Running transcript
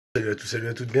Salut à tous, salut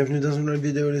à toutes, bienvenue dans une nouvelle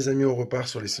vidéo les amis, on repart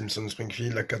sur les Simpson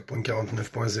Springfield à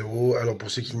 4.49.0. Alors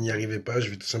pour ceux qui n'y arrivaient pas, je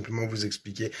vais tout simplement vous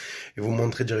expliquer et vous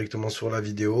montrer directement sur la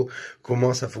vidéo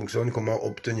comment ça fonctionne, comment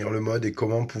obtenir le mode et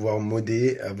comment pouvoir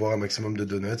modder, avoir un maximum de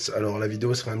donuts. Alors la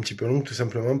vidéo sera un petit peu longue tout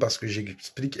simplement parce que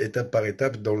j'explique étape par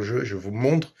étape dans le jeu, je vous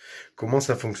montre comment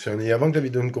ça fonctionne. Et avant que la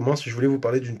vidéo ne commence, je voulais vous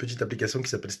parler d'une petite application qui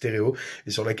s'appelle Stéréo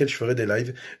et sur laquelle je ferai des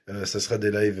lives. Ça sera des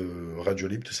lives radio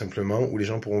libre tout simplement où les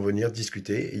gens pourront venir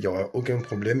discuter. Il n'y aura aucun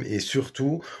problème et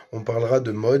surtout on parlera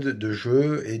de mode, de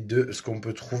jeu et de ce qu'on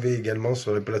peut trouver également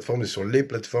sur les plateformes et sur les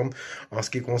plateformes en ce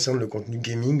qui concerne le contenu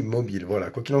gaming mobile. Voilà,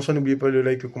 quoi qu'il en soit, n'oubliez pas le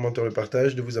like, le commentaire, le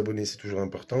partage, de vous abonner, c'est toujours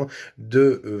important,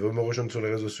 de me rejoindre sur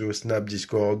les réseaux sociaux Snap,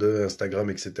 Discord,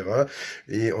 Instagram, etc.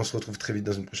 Et on se retrouve très vite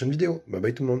dans une prochaine vidéo. Bye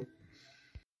bye tout le monde.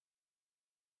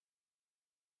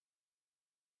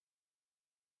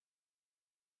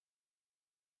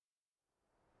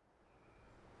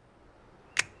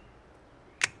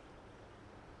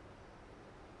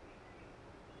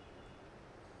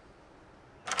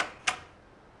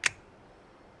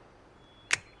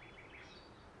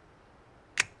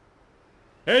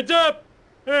 Heads up!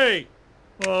 Hey!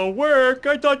 Work?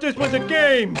 I thought this was a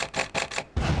game!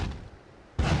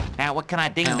 Now what can I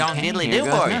ding-dong diddly do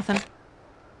for you? Nothing.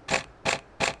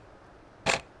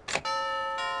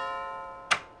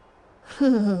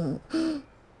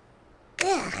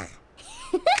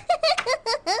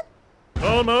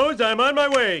 Almost, I'm on my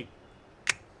way!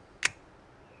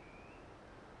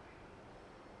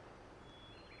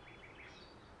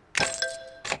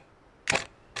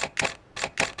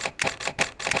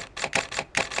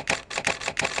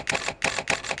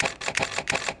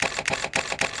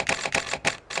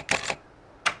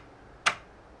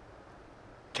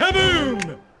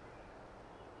 Kaboom!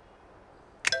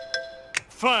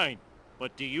 Fine,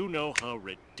 but do you know how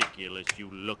ridiculous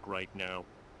you look right now?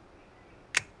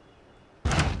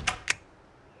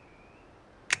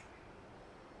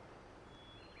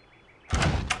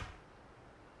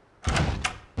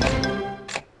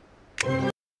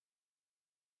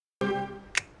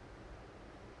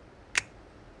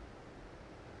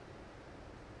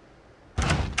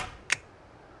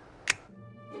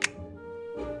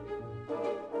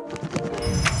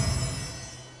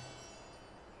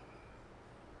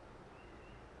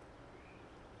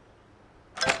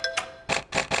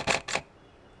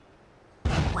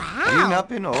 Clean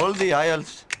up in all the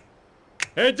aisles.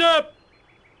 Heads up!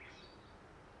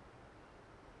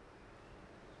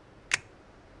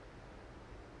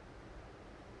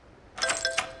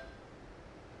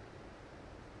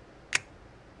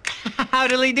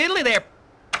 Howdily diddly there.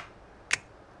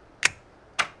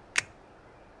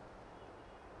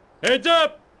 Heads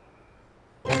up!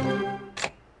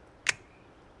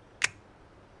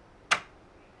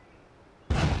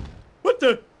 What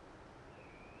the?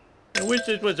 I wish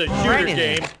this was a shooter Alrighty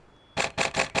game.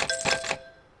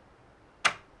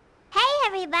 Hey,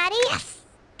 everybody! Yes!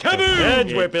 Kaboom!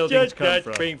 That's where It's buildings just come got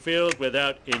from. Springfield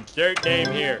without insert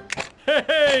name here.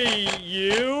 Hey,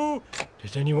 you!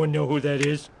 Does anyone know who that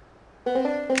is?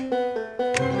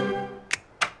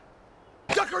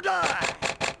 Duck or die!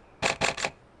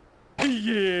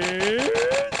 Yes?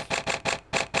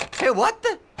 Hey, what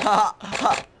the? Ha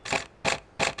ha.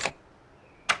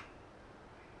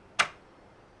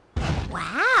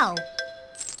 Wow!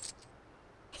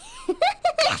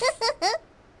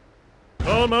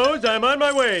 Almost, I'm on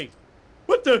my way.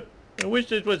 What the? I wish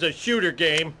this was a shooter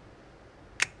game.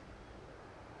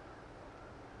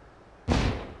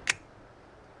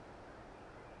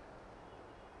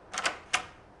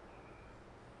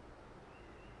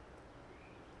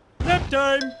 Nap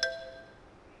time!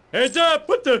 Heads up!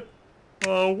 What the?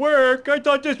 Work? I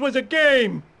thought this was a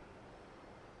game.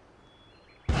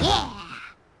 Yeah!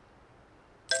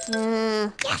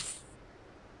 Yes!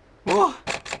 Oh.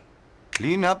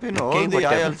 Clean up in all Okay, the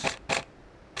whatever. aisles.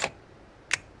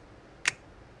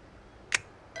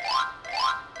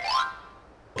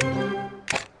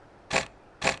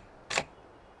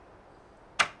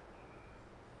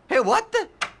 Hey, what the?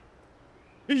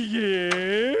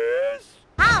 Yes?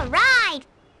 All right!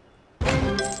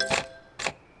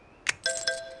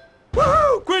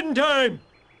 Woohoo! Quitting time!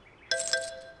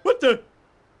 What the?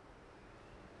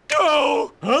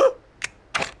 Oh! Huh?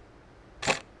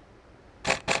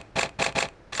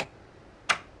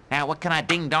 Now what can I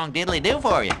ding-dong diddly do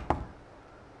for you?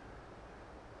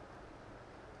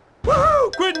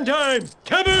 Woohoo! Quitting time!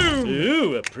 Kaboom!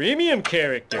 Ooh, a premium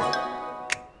character.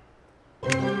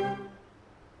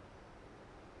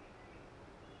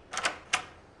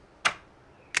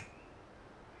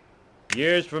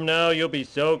 Years from now, you'll be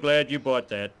so glad you bought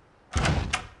that.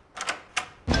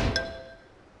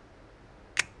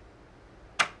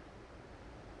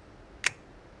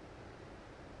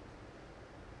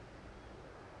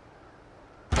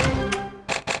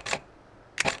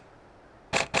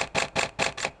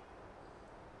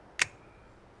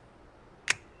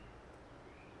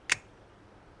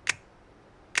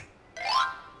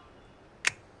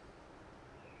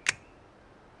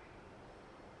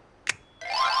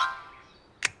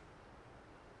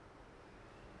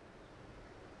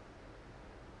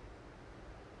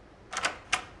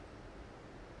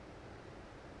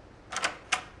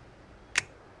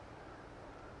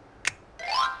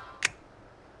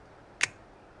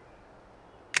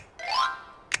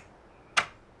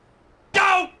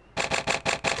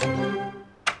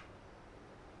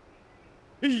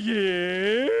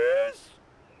 Yes?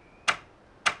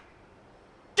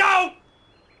 Go!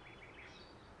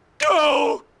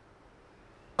 Go!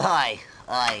 Aye.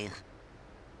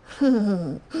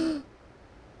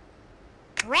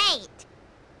 Great.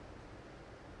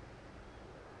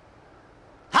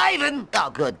 Haven! Oh,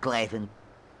 good, Clayton.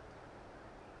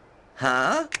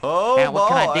 Huh? Oh, Now, what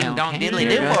can I boy. ding dong diddly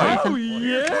do for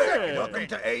you? Oh, yeah! Welcome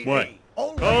to AE. What?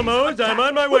 Always Almost, I'm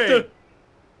on my What way. the-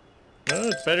 Well,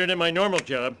 it's better than my normal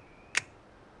job.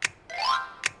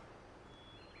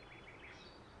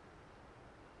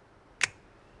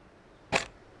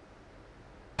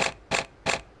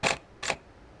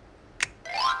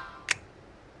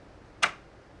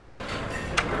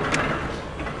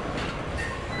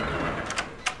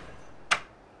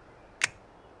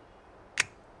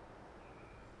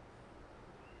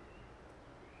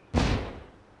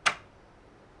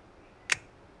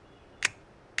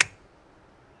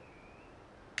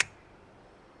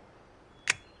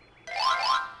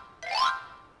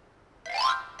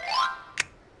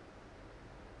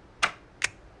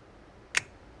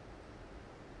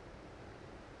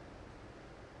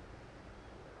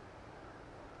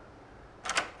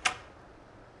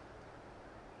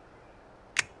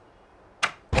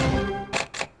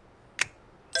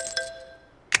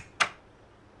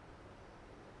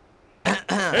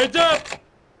 Heads up!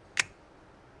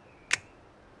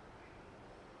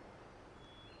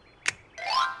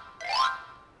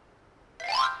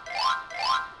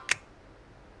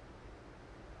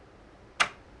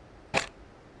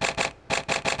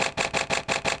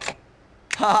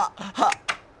 Ha, ha.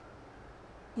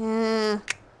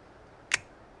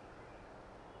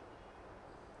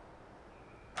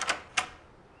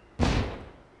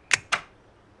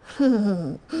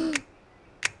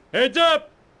 Heads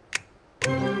up!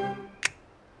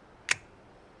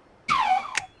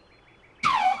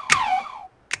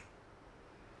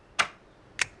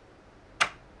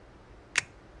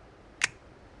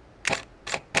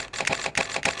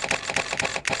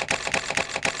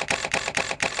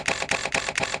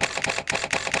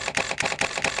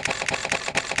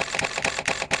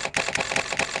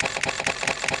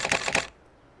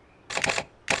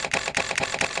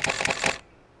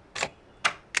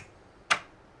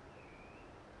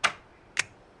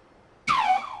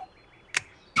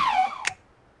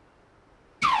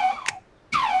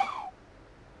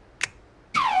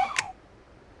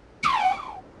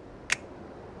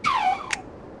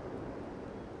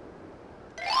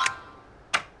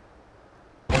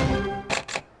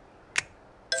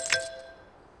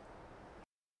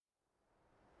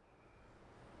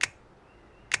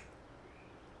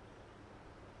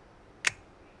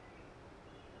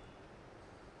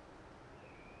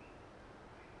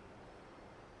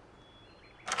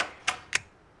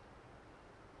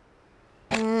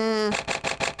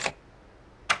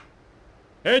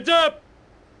 Heads up!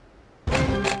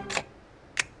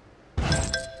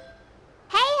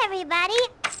 Hey, everybody.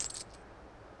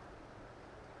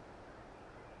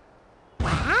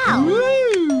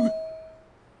 Wow.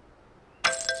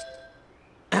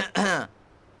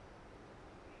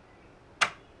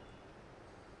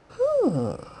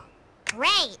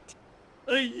 Great.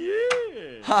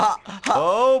 Yeah! Ha, ha.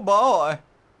 Oh, boy.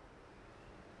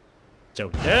 So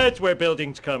that's where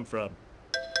buildings come from.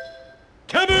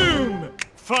 Kaboom!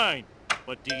 Fine,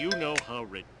 but do you know how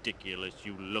ridiculous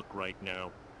you look right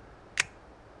now?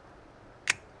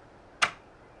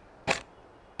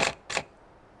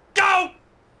 Go!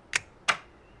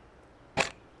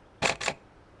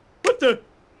 What the?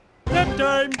 Nap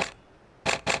time!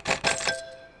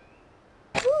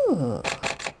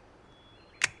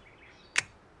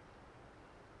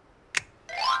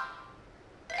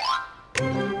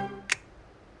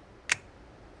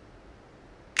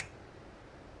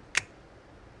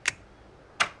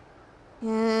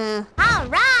 All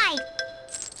right.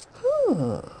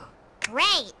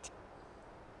 Great.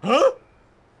 Huh?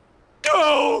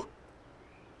 Go!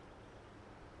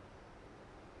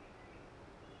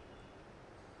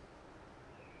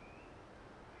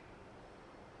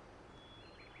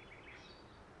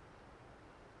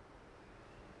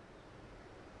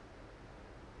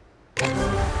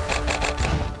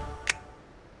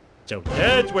 So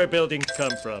that's where buildings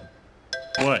come from.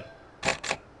 What?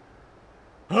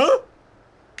 Huh?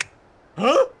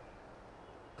 Huh?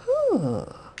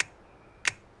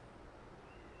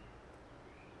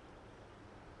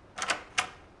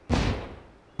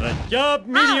 A job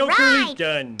mediocrely right.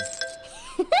 done.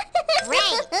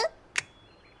 Great.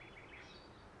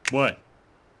 What?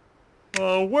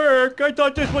 Oh, work? I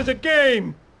thought this was a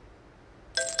game.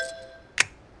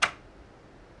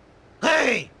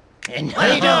 Hey!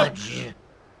 Heads up!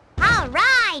 All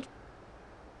right.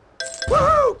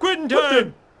 Quitting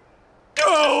time!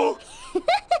 Go!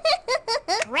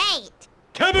 Great.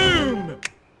 Kaboom!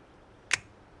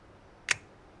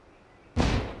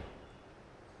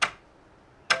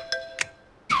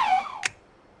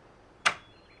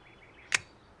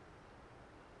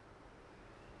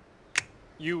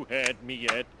 You had me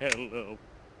at hello.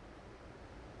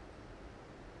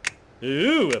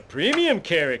 Ooh, a premium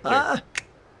character.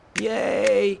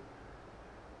 Yay!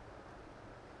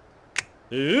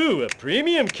 Ooh, a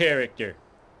premium character.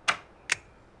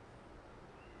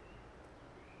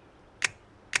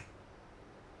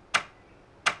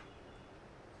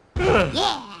 Yeah.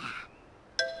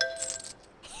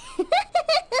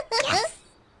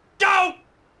 Go!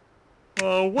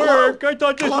 Oh, work! I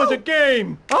thought this was a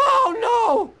game! Oh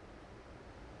no!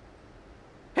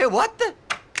 Hey, what the?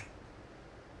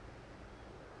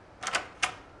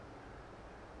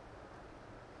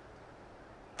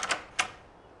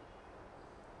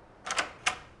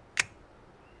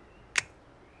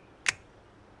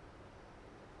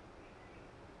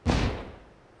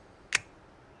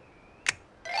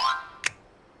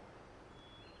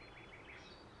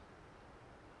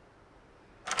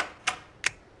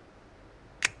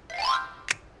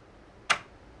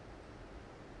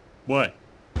 What?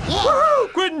 Yeah. Woo!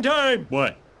 Quitting time!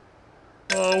 What?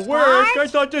 Oh, work! What? I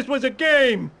thought this was a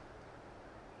game!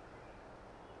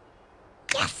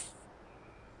 Yes.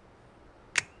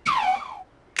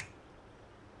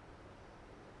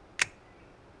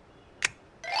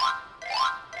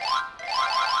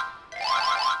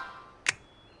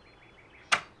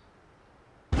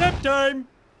 Nap time!